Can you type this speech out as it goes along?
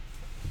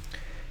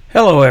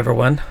Hello,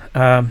 everyone.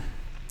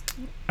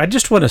 I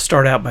just want to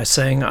start out by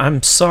saying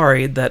I'm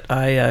sorry that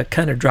I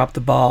kind of dropped the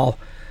ball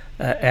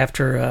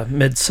after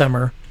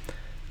midsummer.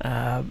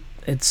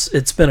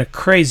 It's been a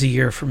crazy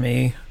year for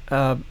me.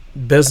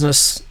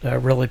 Business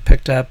really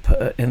picked up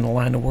in the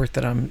line of work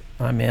that I'm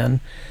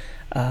in.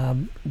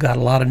 Got a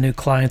lot of new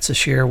clients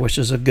this year, which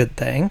is a good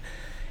thing.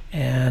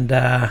 And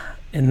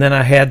then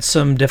I had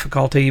some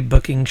difficulty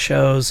booking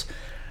shows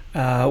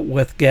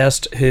with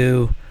guests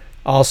who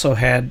also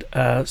had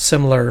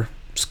similar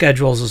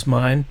schedules as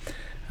mine.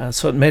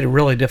 So it made it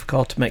really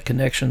difficult to make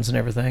connections and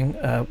everything.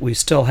 We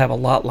still have a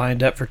lot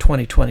lined up for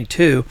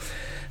 2022,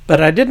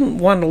 but I didn't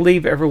want to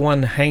leave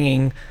everyone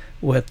hanging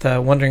with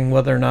wondering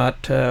whether or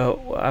not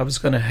I was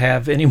going to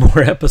have any more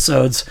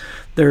episodes.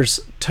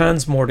 There's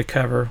tons more to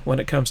cover when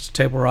it comes to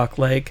Table Rock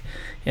Lake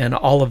and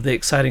all of the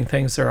exciting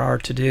things there are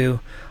to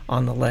do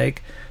on the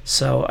lake.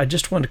 So I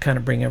just wanted to kind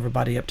of bring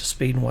everybody up to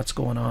speed on what's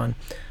going on.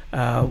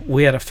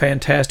 We had a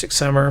fantastic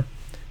summer.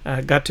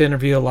 Got to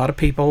interview a lot of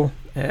people,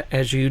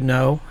 as you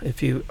know,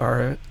 if you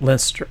are a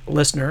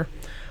listener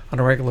on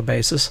a regular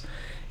basis.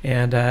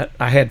 And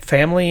I had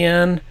family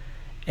in,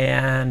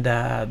 and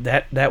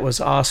that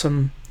was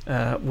awesome.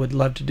 Would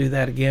love to do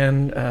that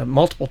again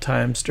multiple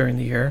times during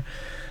the year.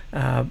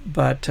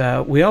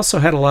 But we also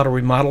had a lot of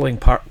remodeling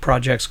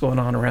projects going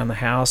on around the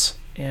house,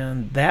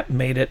 and that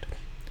made it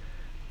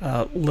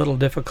a little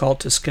difficult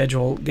to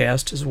schedule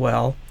guests as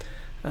well.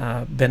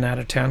 Been out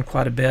of town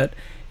quite a bit.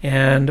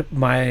 And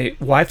my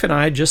wife and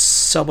I just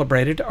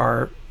celebrated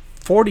our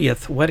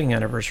 40th wedding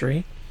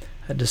anniversary,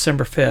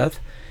 December 5th.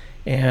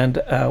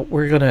 And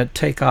we're going to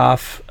take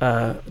off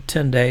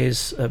 10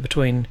 days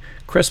between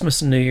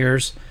Christmas and New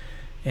Year's.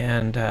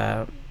 And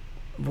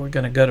we're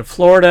going to go to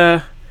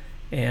Florida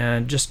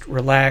and just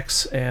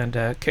relax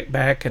and kick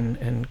back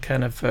and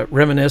kind of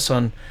reminisce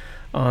on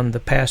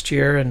the past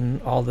year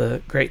and all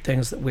the great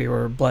things that we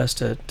were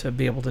blessed to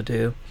be able to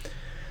do.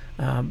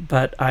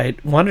 But I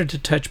wanted to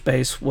touch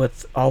base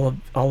with all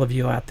of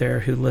you out there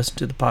who listen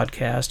to the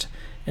podcast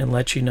and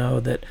let you know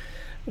that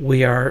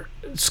we are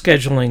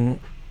scheduling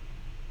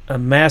a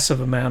massive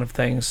amount of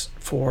things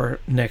for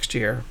next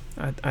year.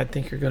 I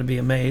think you're going to be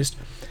amazed.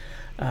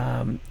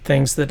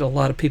 Things that a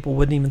lot of people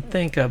wouldn't even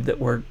think of that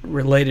were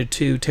related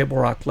to Table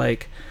Rock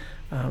Lake.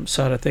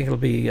 So I think it'll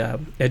be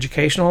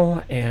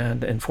educational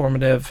and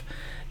informative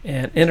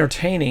and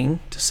entertaining,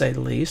 to say the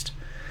least.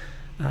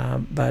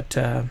 But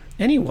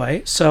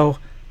anyway, so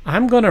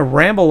I'm going to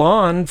ramble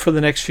on for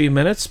the next few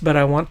minutes, but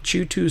I want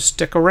you to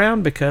stick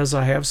around because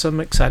I have some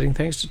exciting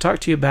things to talk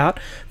to you about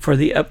for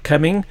the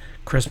upcoming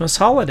Christmas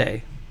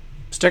holiday.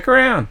 Stick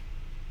around.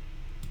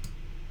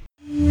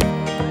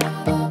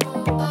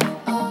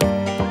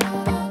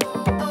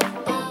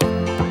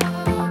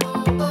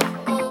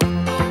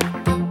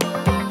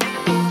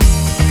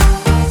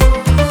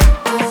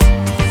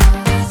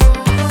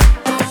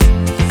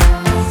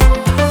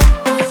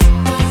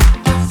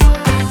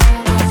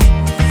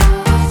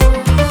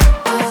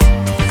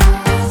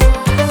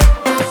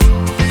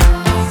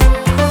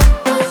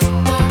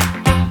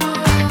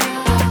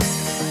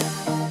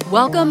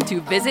 Welcome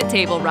to Visit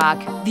Table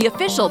Rock, the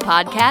official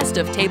podcast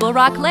of Table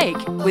Rock Lake,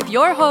 with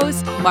your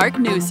host, Mark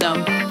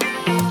Newsom.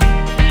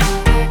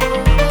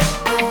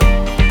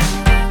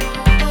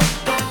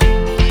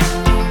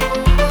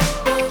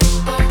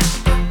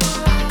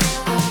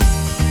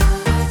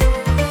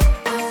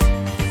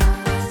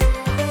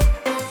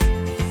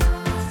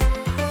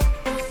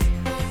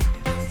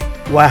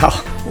 Wow,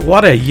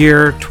 what a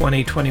year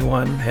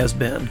 2021 has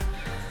been.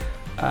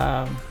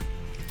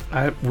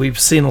 We've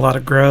seen a lot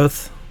of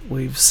growth.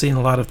 We've seen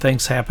a lot of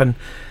things happen.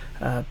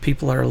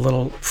 People are a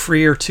little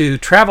freer to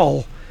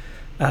travel.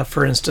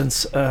 For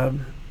instance,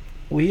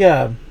 we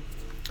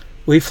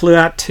flew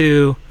out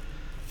to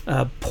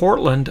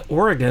Portland,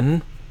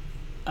 Oregon,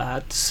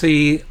 to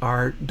see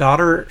our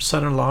daughter,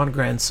 son-in-law, and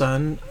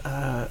grandson.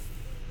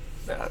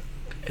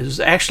 It was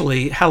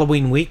actually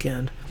Halloween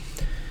weekend,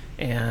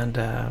 and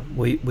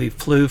we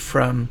flew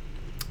from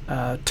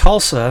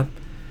Tulsa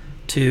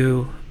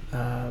to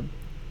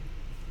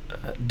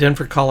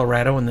Denver,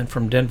 Colorado, and then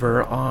from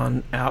Denver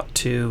on out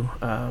to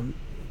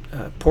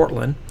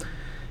Portland,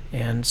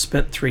 and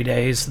spent 3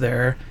 days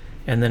there,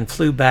 and then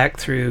flew back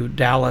through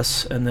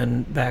Dallas and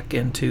then back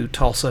into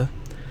Tulsa,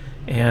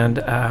 and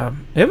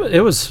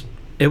it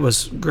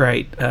was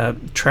great.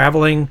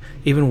 Traveling,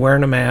 even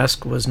wearing a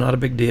mask, was not a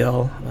big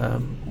deal.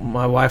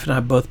 My wife and I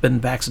have both been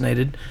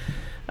vaccinated,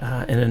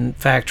 and in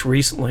fact,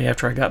 recently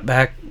after I got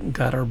back,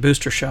 got our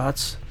booster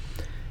shots.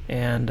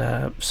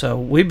 And so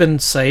we've been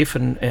safe,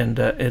 and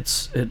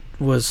it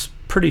was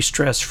pretty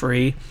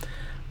stress-free.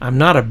 I'm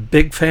not a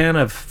big fan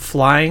of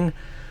flying,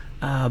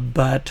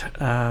 but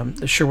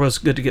it sure was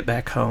good to get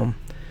back home.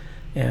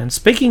 And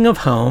speaking of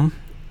home,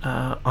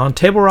 on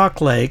Table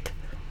Rock Lake,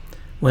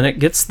 when it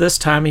gets this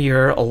time of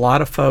year, a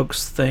lot of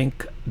folks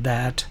think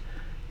that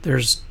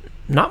there's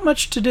not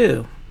much to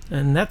do,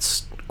 and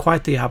that's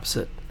quite the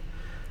opposite.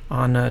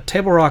 On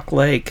Table Rock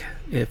Lake,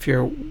 if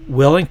you're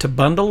willing to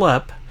bundle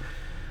up,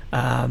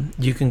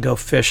 you can go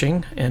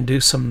fishing and do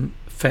some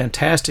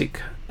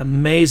fantastic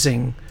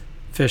amazing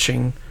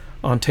fishing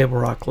on Table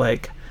Rock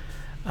Lake.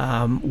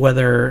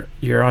 Whether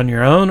you're on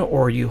your own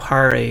or you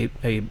hire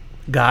a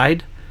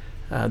guide,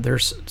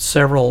 there's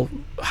several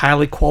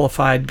highly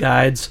qualified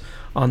guides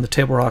on the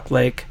Table Rock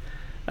Lake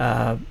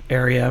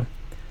area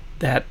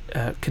that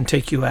can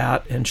take you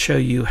out and show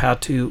you how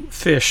to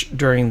fish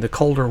during the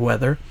colder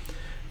weather.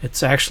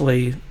 It's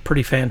actually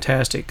pretty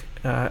fantastic.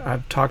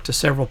 I've talked to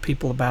several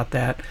people about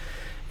that,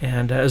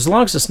 and as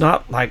long as it's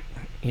not like,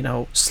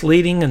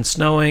 sleeting and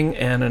snowing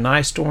and an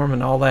ice storm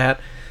and all that,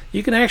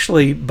 you can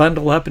actually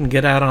bundle up and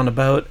get out on a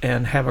boat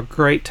and have a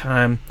great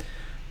time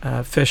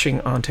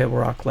fishing on Table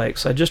Rock Lake.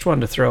 So I just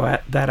wanted to throw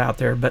that out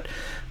there. But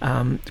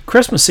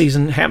Christmas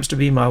season happens to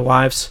be my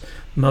wife's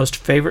most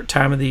favorite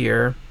time of the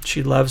year.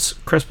 She loves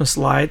Christmas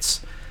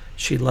lights.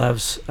 She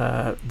loves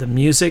the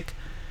music.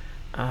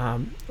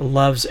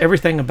 Loves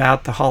everything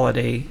about the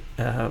holiday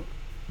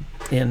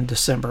in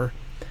December.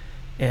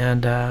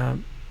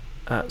 And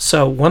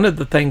so one of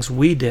the things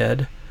we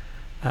did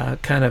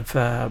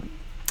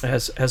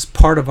as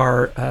part of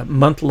our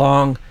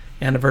month-long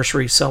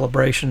anniversary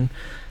celebration,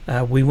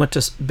 we went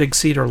to Big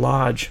Cedar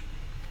Lodge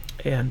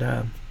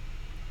and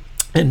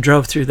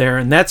drove through there.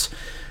 And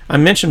I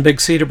mentioned Big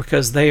Cedar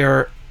because they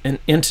are an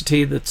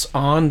entity that's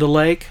on the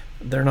lake.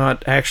 They're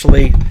not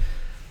actually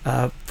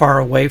far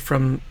away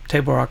from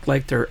Table Rock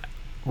Lake. They're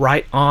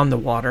right on the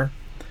water.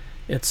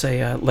 It's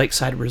a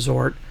lakeside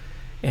resort,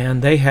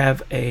 and they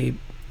have a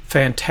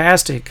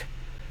fantastic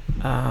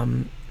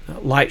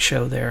light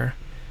show there.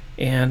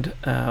 And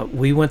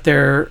we went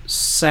there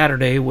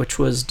Saturday, which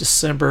was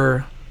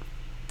December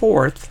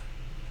 4th,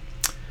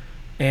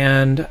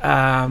 and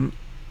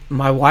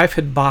my wife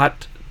had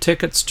bought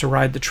tickets to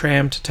ride the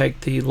tram to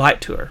take the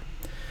light tour.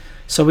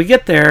 So we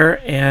get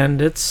there,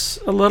 and it's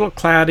a little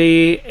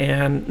cloudy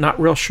and not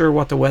real sure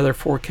what the weather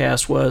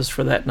forecast was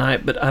for that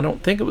night, but I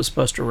don't think it was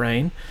supposed to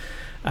rain.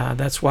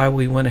 That's why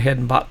we went ahead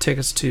and bought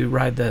tickets to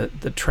ride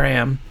the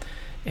tram.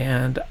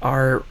 And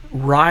our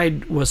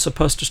ride was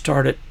supposed to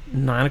start at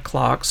 9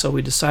 o'clock, so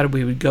we decided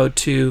we would go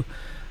to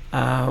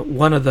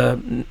one of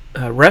the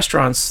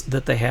restaurants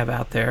that they have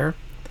out there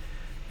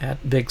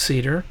at Big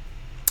Cedar.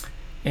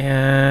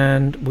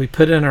 And we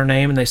put in our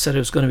name, and they said it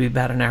was going to be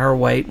about an hour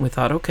wait. And we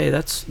thought, okay,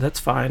 that's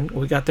fine.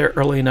 We got there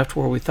early enough to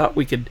where we thought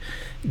we could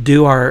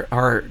do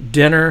our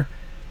dinner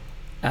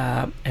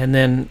and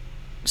then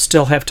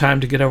still have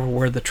time to get over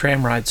where the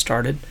tram ride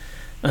started.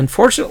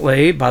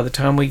 Unfortunately, by the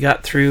time we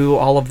got through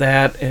all of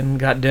that and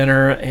got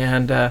dinner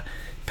and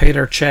paid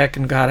our check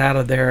and got out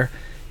of there,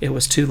 it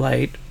was too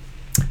late.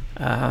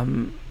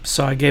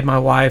 So I gave my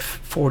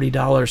wife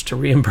 $40 to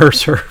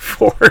reimburse her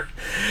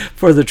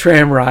for the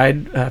tram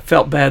ride.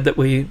 Felt bad that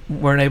we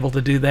weren't able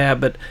to do that,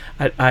 but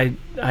I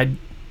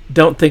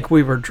don't think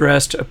we were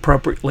dressed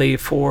appropriately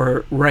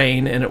for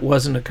rain, and it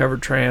wasn't a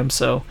covered tram.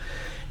 So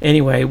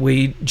anyway,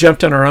 we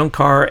jumped in our own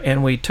car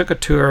and we took a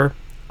tour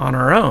on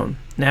our own.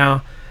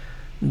 Now,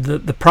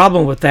 the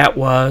problem with that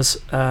was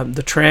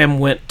the tram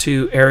went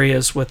to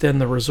areas within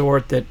the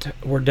resort that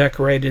were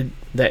decorated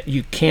that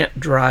you can't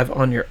drive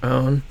on your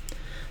own.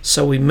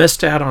 So we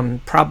missed out on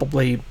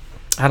probably,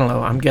 I don't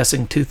know, I'm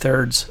guessing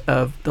 2/3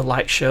 of the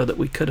light show that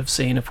we could have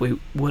seen if we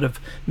would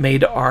have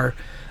made our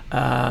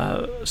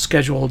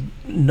scheduled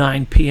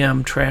 9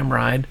 p.m. tram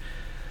ride.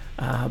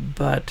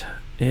 But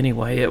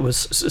anyway, it was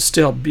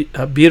still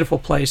a beautiful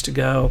place to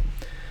go.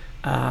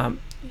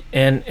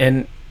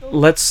 And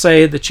let's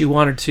say that you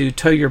wanted to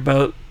tow your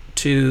boat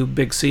to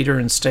Big Cedar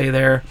and stay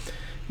there.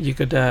 You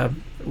could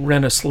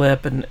rent a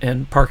slip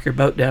and park your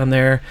boat down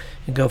there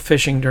and go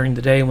fishing during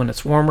the day when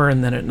it's warmer,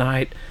 and then at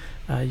night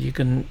you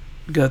can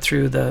go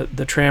through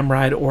the tram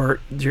ride or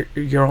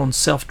your own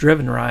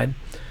self-driven ride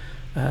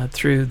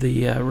through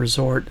the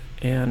resort,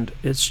 and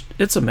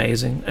it's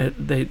amazing.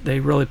 They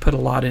really put a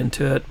lot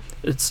into it.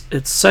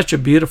 It's such a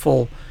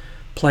beautiful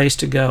place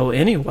to go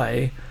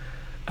anyway,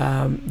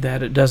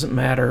 that it doesn't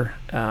matter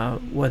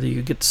whether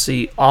you get to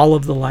see all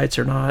of the lights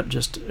or not.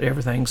 Just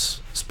everything's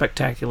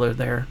spectacular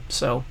there.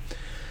 So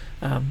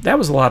that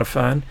was a lot of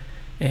fun.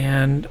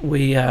 And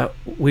we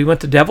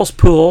went to Devil's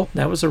Pool.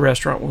 That was a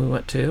restaurant we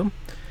went to,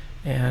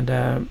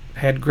 and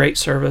had great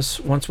service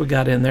once we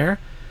got in there.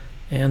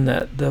 And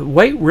the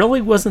wait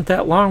really wasn't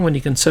that long when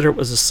you consider it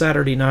was a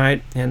Saturday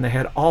night and they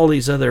had all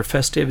these other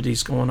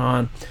festivities going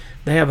on.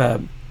 They have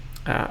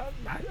I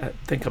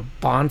think a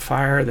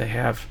bonfire.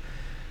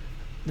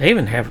 They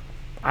even have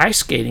ice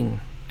skating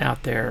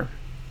out there,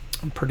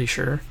 I'm pretty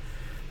sure.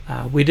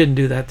 We didn't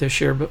do that this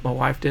year, but my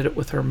wife did it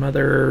with her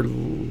mother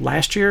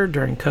last year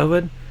during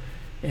COVID.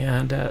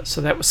 And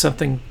so that was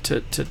something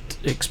to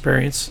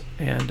experience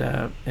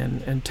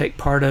and take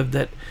part of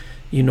that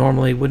you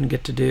normally wouldn't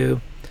get to do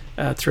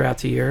throughout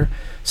the year.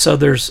 So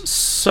there's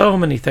so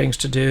many things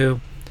to do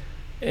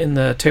in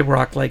the Table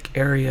Rock Lake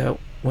area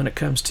when it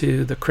comes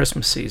to the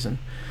Christmas season.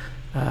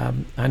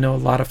 I know a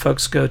lot of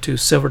folks go to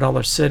Silver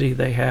Dollar City.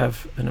 They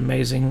have an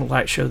amazing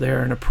light show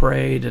there and a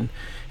parade and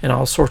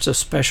all sorts of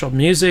special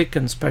music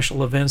and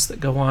special events that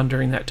go on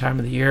during that time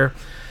of the year.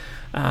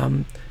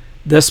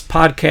 This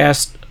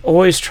podcast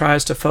always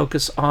tries to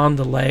focus on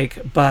the lake,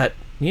 but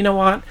you know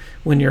what?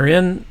 When you're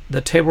in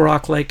the Table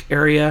Rock Lake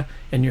area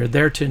and you're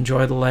there to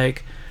enjoy the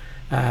lake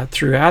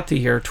throughout the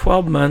year,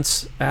 12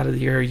 months out of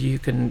the year, you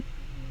can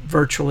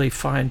virtually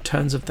find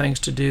tons of things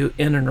to do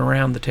in and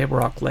around the Table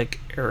Rock Lake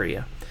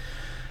area.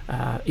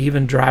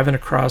 Even driving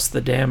across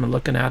the dam and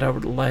looking out over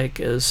the lake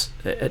is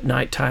at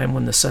nighttime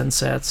when the sun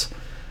sets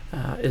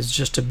is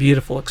just a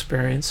beautiful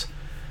experience.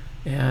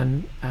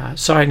 And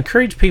so I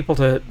encourage people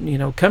to,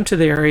 come to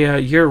the area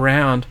year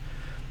round.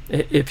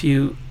 If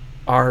you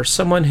are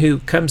someone who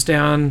comes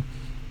down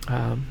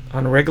on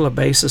a regular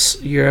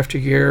basis year after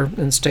year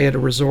and stay at a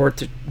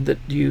resort that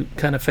you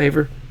kind of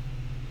favor,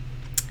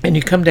 and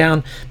you come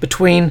down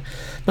between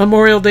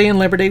Memorial Day and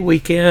Labor Day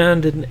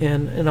weekend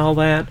and all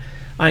that,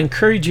 I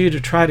encourage you to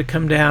try to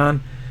come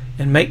down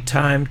and make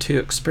time to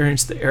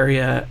experience the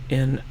area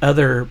in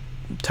other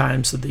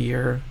times of the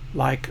year,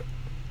 like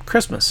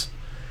Christmas.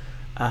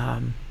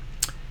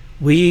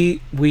 We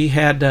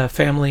had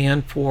family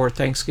in for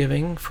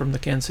Thanksgiving from the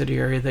Kansas City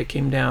area that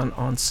came down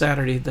on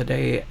Saturday,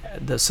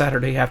 the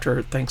Saturday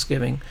after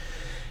Thanksgiving,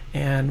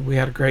 and we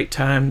had a great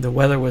time. The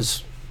weather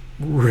was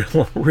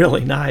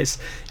really nice.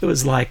 It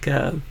was like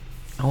I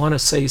want to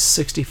say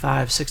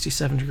 65,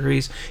 67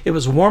 degrees. It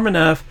was warm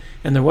enough,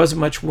 and there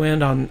wasn't much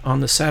wind on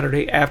the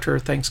Saturday after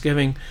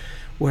Thanksgiving,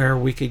 where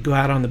we could go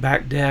out on the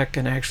back deck,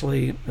 and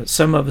actually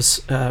some of us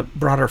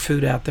brought our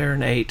food out there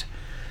and ate.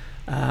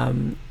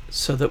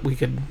 So that we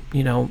could,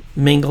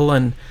 mingle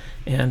and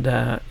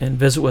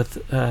visit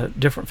with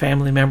different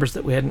family members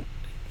that we hadn't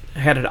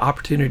had an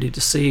opportunity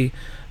to see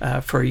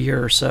for a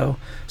year or so.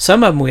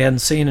 Some of them we hadn't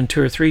seen in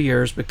 2 or 3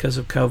 years because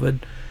of COVID.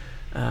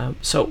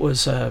 So it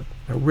was a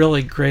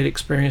really great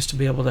experience to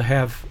be able to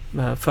have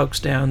folks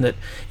down that,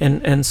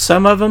 and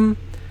some of them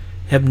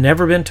have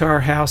never been to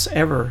our house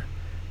ever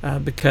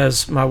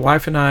because my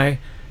wife and I,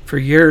 for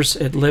years,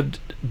 had lived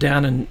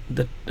down in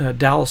the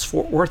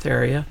Dallas-Fort Worth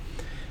area.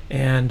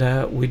 And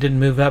we didn't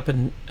move up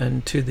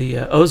into the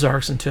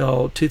Ozarks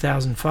until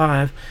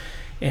 2005,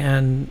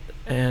 and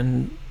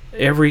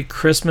every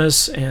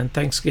Christmas and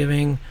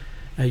Thanksgiving,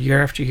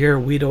 year after year,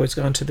 we'd always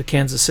gone to the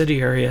Kansas City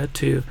area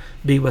to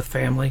be with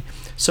family.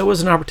 So it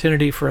was an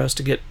opportunity for us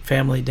to get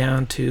family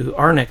down to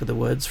our neck of the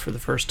woods for the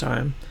first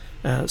time,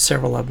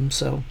 several of them.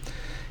 So,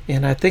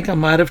 and I think I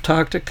might have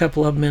talked a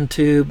couple of them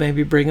into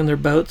maybe bringing their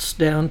boats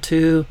down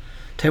to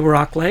Table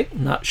Rock Lake.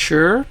 Not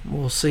sure.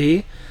 We'll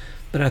see.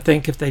 But I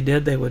think if they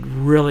did, they would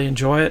really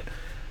enjoy it.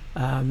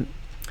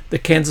 The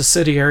Kansas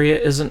City area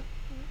isn't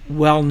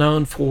well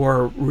known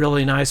for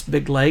really nice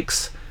big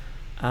lakes.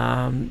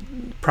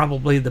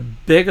 Probably the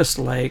biggest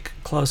lake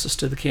closest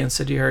to the Kansas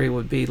City area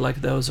would be Lake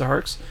of the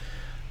Ozarks,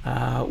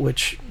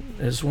 which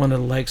is one of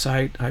the lakes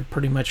I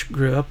pretty much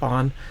grew up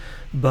on.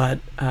 But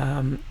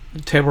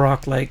Table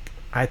Rock Lake,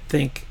 I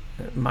think,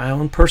 my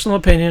own personal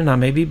opinion, I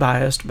may be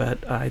biased,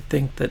 but I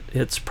think that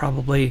it's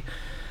probably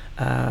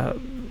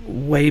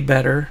way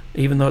better,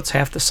 even though it's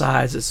half the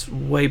size. It's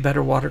way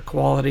better water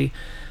quality.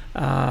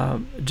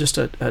 Just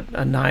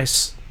a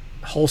nice,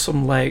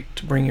 wholesome lake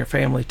to bring your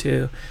family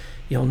to.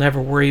 You'll never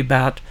worry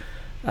about,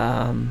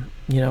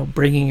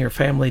 bringing your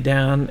family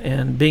down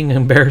and being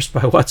embarrassed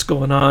by what's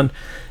going on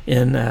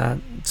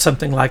in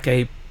something like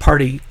a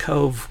party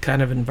cove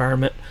kind of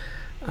environment.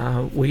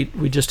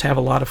 We just have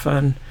a lot of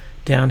fun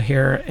down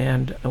here,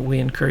 and we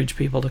encourage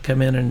people to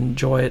come in and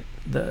enjoy it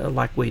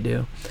like we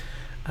do.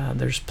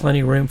 There's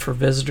plenty of room for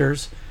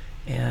visitors,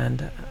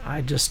 and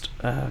I just,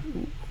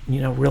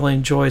 really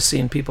enjoy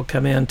seeing people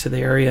come into the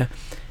area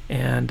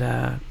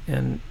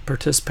and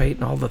participate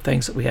in all the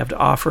things that we have to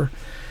offer.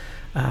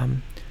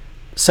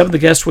 Some of the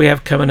guests we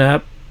have coming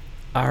up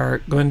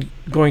are going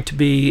to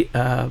be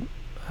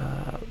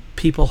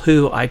people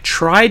who I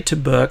tried to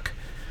book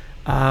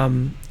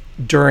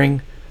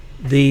during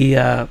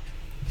the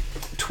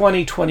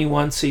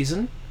 2021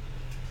 season,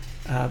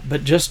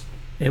 but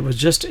it was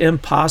just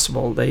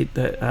impossible.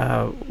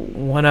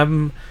 One of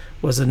them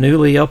was a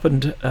newly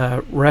opened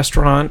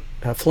restaurant,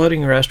 a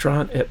floating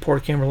restaurant at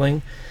Port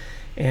Kimberling,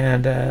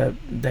 and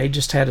they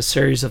just had a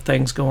series of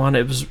things go on.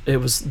 It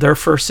was their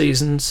first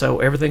season, so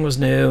everything was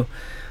new.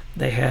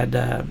 They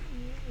had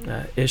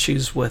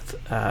issues with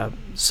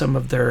some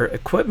of their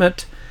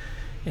equipment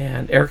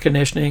and air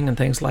conditioning and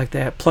things like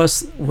that.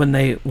 Plus, when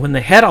they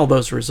had all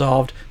those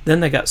resolved, then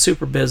they got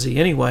super busy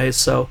anyway,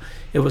 so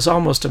it was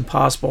almost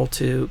impossible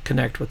to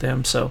connect with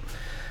them. So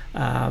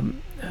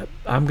I'm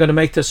going to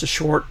make this a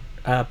short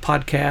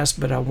podcast,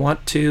 but I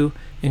want to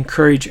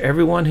encourage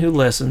everyone who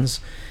listens,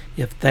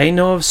 if they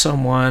know of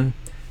someone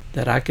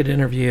that I could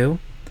interview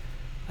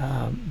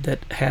that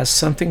has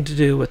something to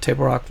do with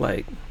Table Rock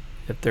Lake,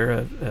 if they're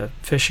a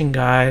fishing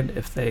guide,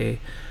 if they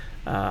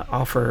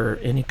offer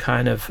any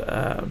kind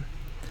of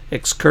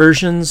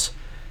excursions,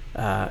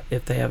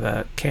 if they have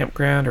a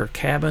campground or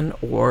cabin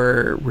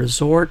or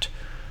resort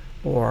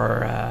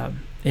or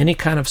any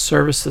kind of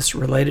service that's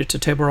related to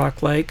Table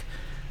Rock Lake,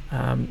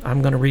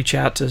 I'm going to reach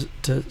out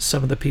to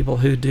some of the people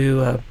who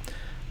do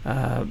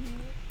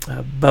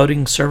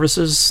boating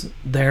services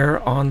there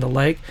on the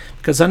lake,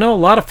 because I know a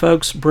lot of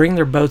folks bring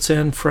their boats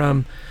in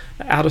from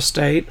out of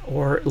state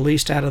or at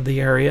least out of the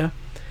area,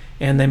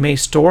 and they may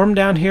store them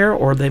down here,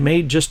 or they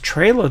may just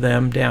trailer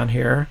them down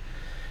here,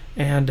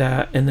 and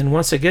then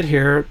once they get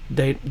here,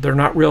 they're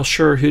not real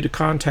sure who to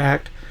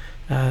contact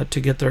to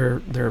get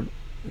their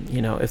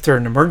if they're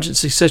in an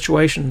emergency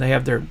situation, they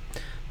have their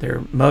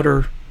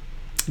motor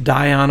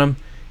die on them,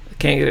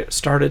 can't get it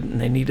started, and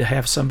they need to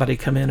have somebody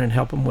come in and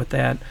help them with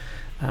that.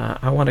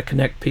 I want to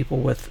connect people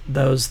with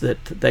those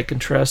that they can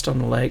trust on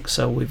the lake.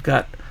 So we've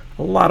got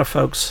a lot of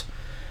folks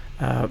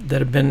that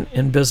have been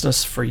in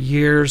business for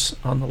years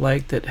on the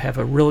lake that have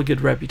a really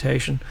good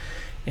reputation,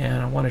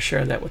 and I want to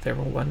share that with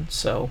everyone.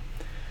 So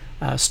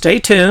stay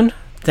tuned.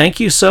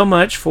 Thank you so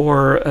much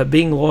for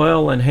being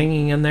loyal and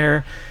hanging in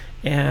there,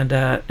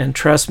 and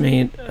trust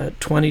me,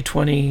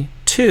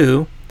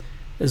 2022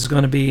 is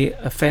going to be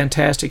a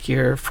fantastic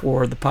year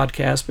for the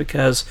podcast,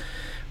 because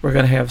we're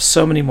going to have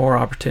so many more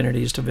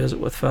opportunities to visit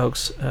with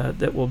folks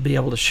that will be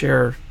able to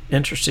share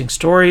interesting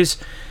stories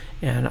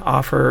and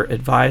offer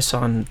advice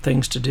on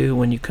things to do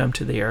when you come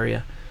to the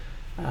area.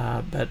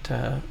 But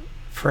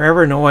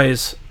forever and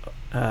always,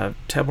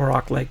 Table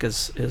Rock Lake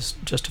is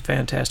just a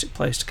fantastic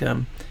place to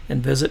come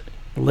and visit,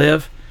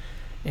 live,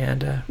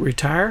 and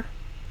retire.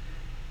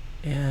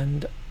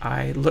 And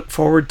I look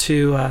forward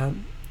to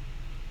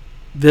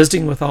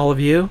visiting with all of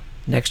you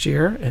next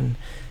year and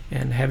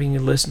having you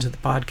listen to the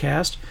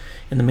podcast.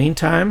 In the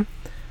meantime,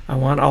 I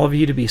want all of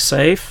you to be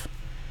safe.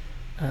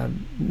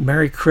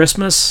 Merry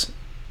Christmas.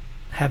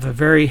 Have a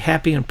very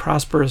happy and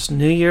prosperous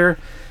New Year.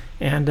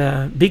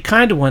 And be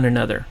kind to one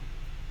another.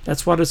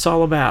 That's what it's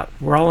all about.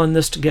 We're all in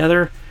this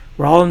together.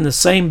 We're all in the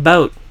same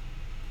boat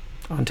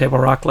on Table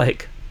Rock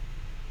Lake.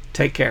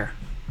 Take care.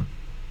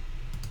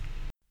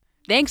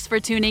 Thanks for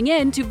tuning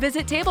in to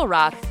Visit Table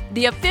Rock,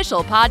 the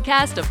official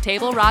podcast of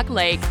Table Rock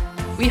Lake.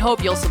 We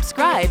hope you'll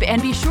subscribe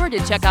and be sure to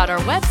check out our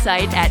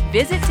website at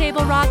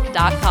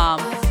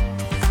visittablerock.com.